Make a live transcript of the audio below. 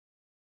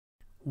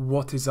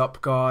What is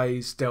up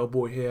guys,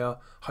 Delboy here,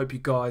 hope you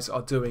guys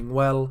are doing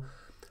well.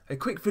 A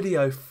quick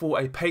video for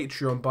a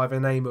Patreon by the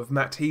name of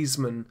Matt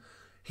Heisman.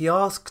 He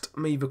asked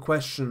me the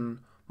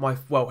question,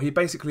 he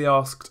basically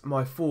asked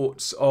my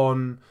thoughts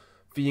on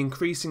the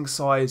increasing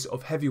size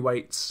of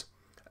heavyweights,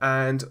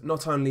 and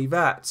not only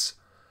that,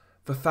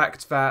 the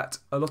fact that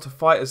a lot of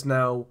fighters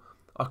now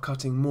are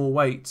cutting more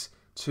weight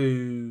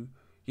to,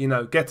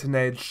 get an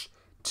edge,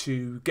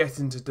 to get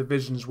into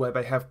divisions where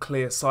they have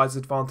clear size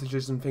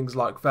advantages and things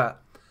like that.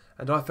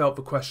 And I felt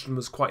the question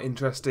was quite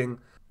interesting,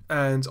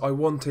 and I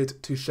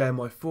wanted to share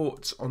my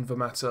thoughts on the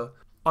matter.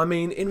 I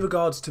mean, in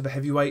regards to the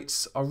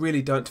heavyweights, I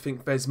really don't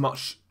think there's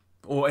much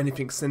or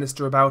anything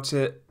sinister about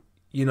it.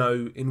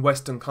 In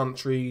Western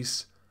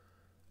countries,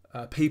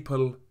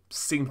 people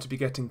seem to be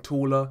getting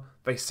taller,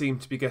 they seem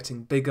to be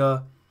getting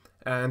bigger,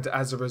 and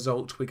as a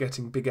result we're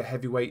getting bigger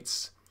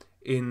heavyweights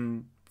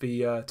in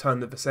the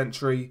turn of the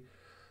century.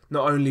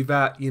 Not only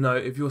that,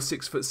 if you're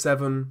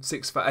 6'7",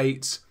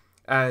 6'8",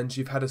 and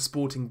you've had a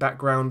sporting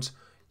background,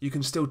 you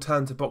can still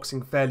turn to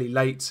boxing fairly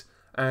late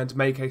and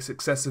make a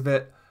success of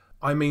it.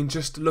 I mean,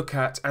 just look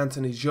at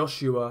Anthony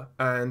Joshua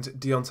and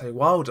Deontay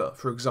Wilder,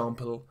 for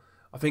example.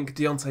 I think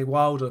Deontay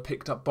Wilder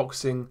picked up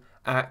boxing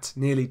at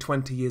nearly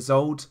 20 years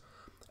old,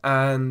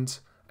 and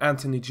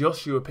Anthony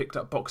Joshua picked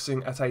up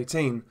boxing at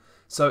 18.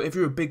 So if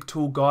you're a big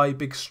tall guy,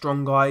 big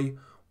strong guy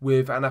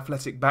with an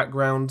athletic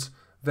background,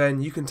 then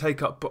you can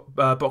take up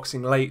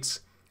boxing late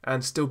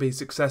and still be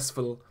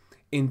successful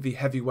in the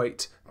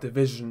heavyweight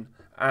division.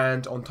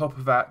 And on top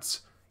of that,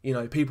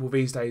 people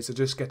these days are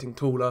just getting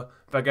taller,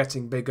 they're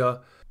getting bigger,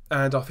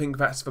 and I think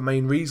that's the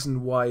main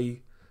reason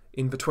why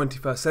in the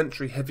 21st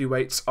century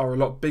heavyweights are a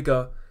lot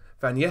bigger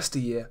than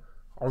yesteryear.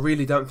 I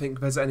really don't think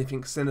there's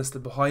anything sinister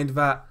behind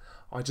that,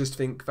 I just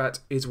think that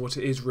is what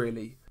it is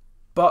really.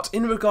 But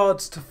in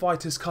regards to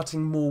fighters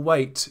cutting more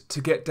weight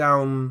to get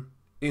down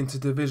into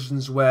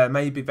divisions where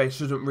maybe they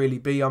shouldn't really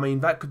be, I mean,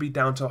 that could be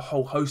down to a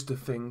whole host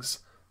of things.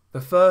 The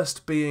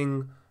first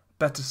being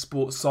better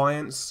sports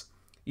science,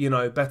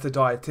 better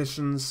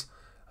dietitians,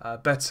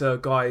 better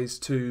guys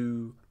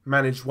to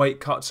manage weight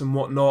cuts and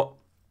whatnot.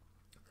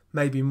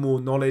 Maybe more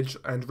knowledge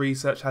and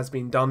research has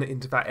been done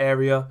into that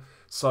area,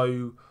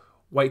 so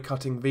weight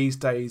cutting these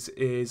days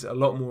is a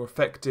lot more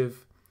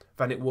effective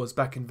than it was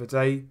back in the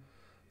day.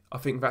 I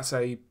think that's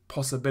a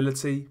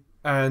possibility,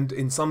 and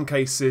in some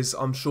cases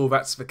I'm sure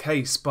that's the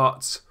case,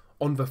 but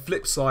on the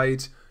flip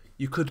side,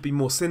 you could be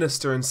more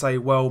sinister and say,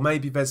 well,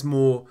 maybe there's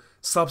more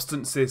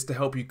substances to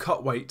help you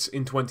cut weight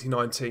in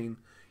 2019.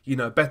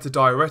 Better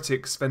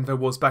diuretics than there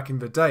was back in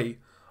the day.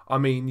 I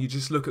mean, you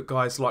just look at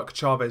guys like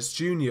Chavez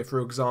Jr., for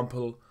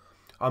example.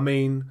 I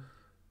mean,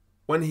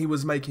 when he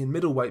was making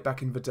middleweight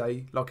back in the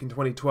day, like in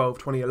 2012,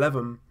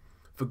 2011,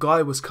 the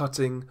guy was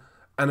cutting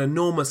an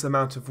enormous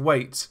amount of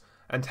weight,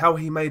 and how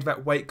he made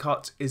that weight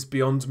cut is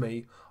beyond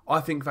me. I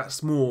think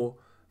that's more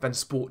than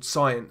sports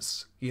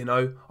science,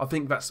 I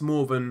think that's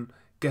more than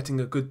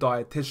getting a good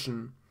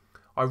dietitian.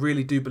 I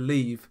really do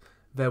believe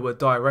there were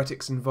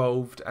diuretics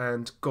involved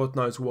and God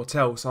knows what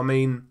else. I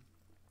mean,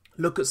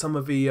 look at some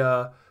of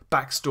the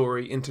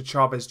backstory into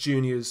Chavez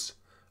Jr.'s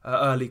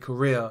early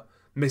career,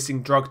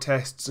 missing drug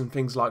tests and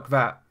things like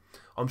that.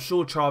 I'm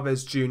sure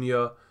Chavez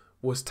Jr.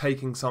 was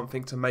taking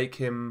something to make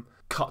him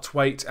cut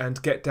weight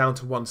and get down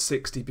to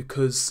 160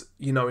 because,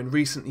 in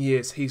recent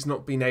years he's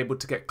not been able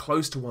to get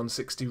close to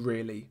 160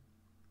 really.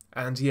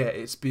 And yeah,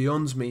 it's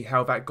beyond me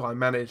how that guy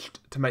managed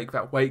to make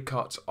that weight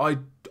cut. I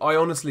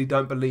honestly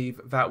don't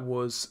believe that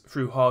was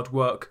through hard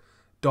work,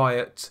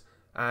 diet,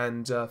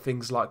 and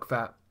things like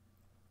that.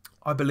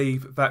 I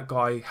believe that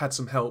guy had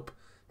some help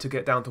to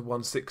get down to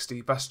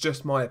 160. That's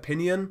just my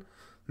opinion.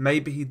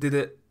 Maybe he did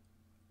it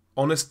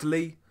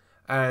honestly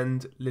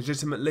and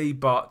legitimately,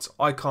 but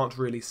I can't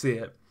really see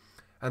it.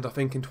 And I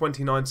think in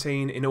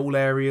 2019, in all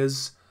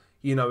areas,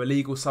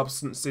 illegal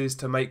substances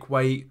to make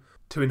weight,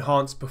 to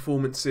enhance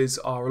performances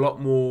are a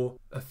lot more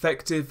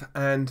effective,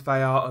 and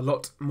they are a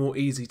lot more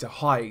easy to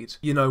hide.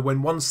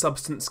 When one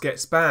substance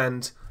gets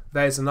banned,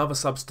 there's another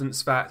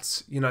substance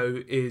that,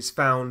 is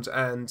found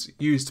and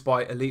used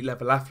by elite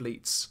level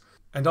athletes.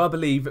 And I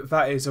believe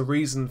that is a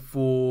reason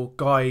for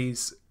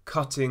guys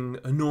cutting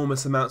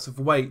enormous amounts of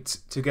weight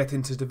to get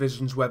into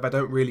divisions where they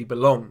don't really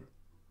belong.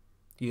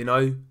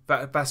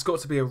 That's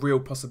got to be a real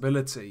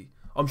possibility.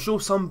 I'm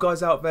sure some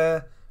guys out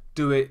there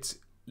do it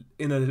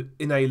in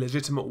a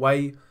legitimate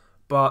way,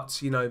 but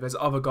there's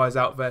other guys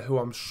out there who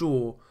I'm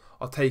sure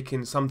are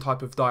taking some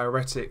type of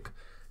diuretic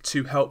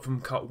to help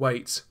them cut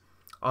weight.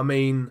 I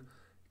mean,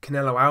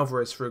 Canelo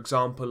Alvarez, for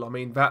example, I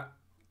mean, that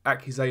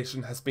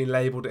accusation has been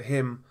labelled at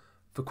him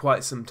for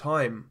quite some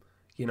time,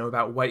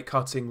 about weight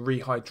cutting,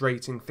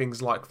 rehydrating,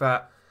 things like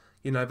that.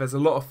 There's a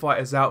lot of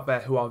fighters out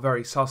there who are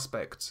very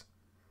suspect.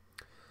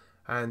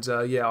 And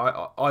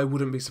I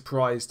wouldn't be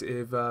surprised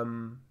if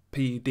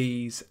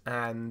PEDs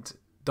and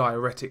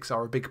diuretics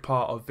are a big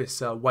part of this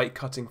weight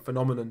cutting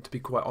phenomenon, to be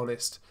quite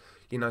honest.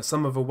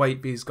 Some of the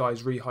weight these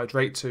guys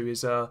rehydrate to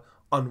is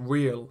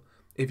unreal,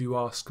 if you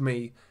ask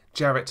me.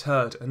 Jarrett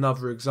Hurd,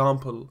 another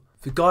example.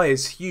 The guy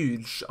is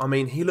huge. I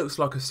mean, he looks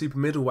like a super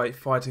middleweight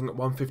fighting at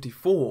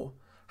 154.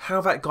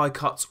 How that guy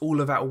cuts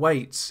all of that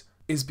weight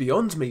is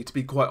beyond me, to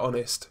be quite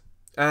honest.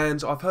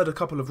 And I've heard a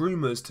couple of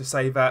rumours to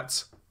say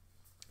that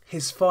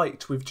his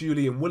fight with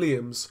Julian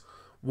Williams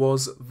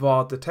was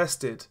VAR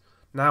tested.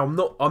 Now,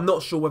 I'm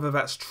not sure whether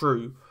that's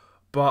true,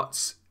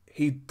 but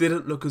he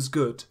didn't look as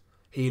good.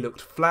 He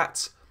looked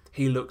flat,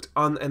 he looked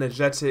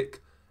unenergetic,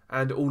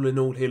 and all in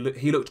all,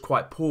 he looked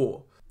quite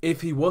poor.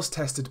 If he was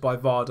tested by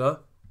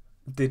VAR,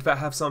 did that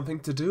have something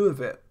to do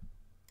with it?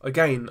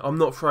 Again, I'm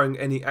not throwing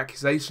any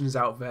accusations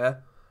out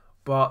there,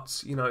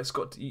 but, you know, it's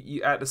got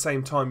to, at the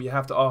same time, you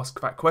have to ask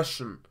that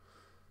question,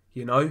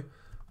 you know?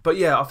 But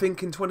yeah, I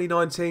think in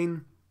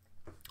 2019,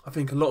 I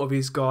think a lot of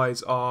these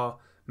guys are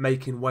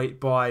making weight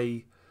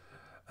by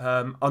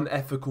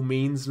unethical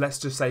means, let's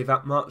just say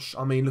that much.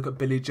 I mean, look at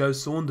Billy Joe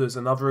Saunders,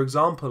 another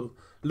example.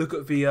 Look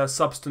at the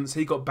substance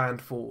he got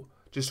banned for.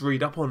 Just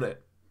read up on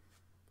it.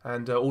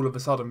 And all of a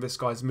sudden, this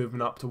guy's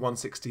moving up to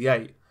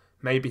 168.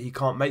 Maybe he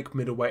can't make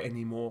middleweight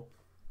anymore.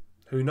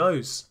 Who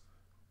knows?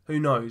 Who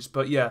knows?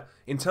 But yeah,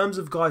 in terms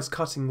of guys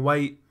cutting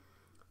weight,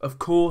 of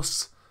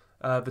course,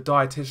 the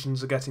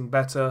dietitians are getting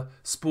better,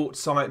 sports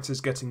science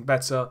is getting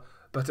better,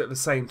 but at the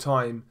same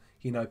time,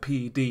 you know,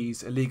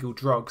 PEDs, illegal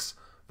drugs,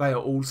 they are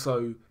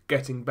also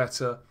getting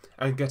better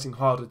and getting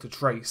harder to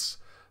trace.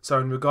 So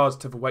in regards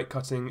to the weight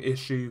cutting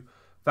issue,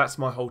 that's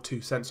my whole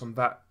 2 cents on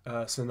that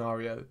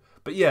scenario.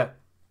 But yeah,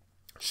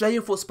 share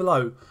your thoughts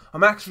below.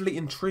 I'm actually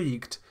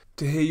intrigued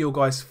to hear your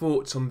guys'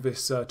 thoughts on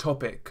this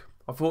topic.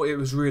 I thought it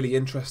was really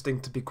interesting,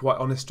 to be quite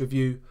honest with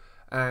you.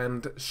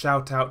 And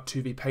shout out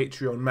to the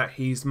Patreon, Matt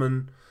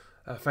Heisman.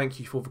 Thank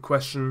you for the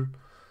question.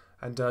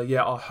 And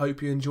yeah, I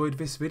hope you enjoyed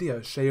this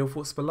video. Share your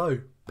thoughts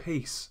below.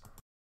 Peace.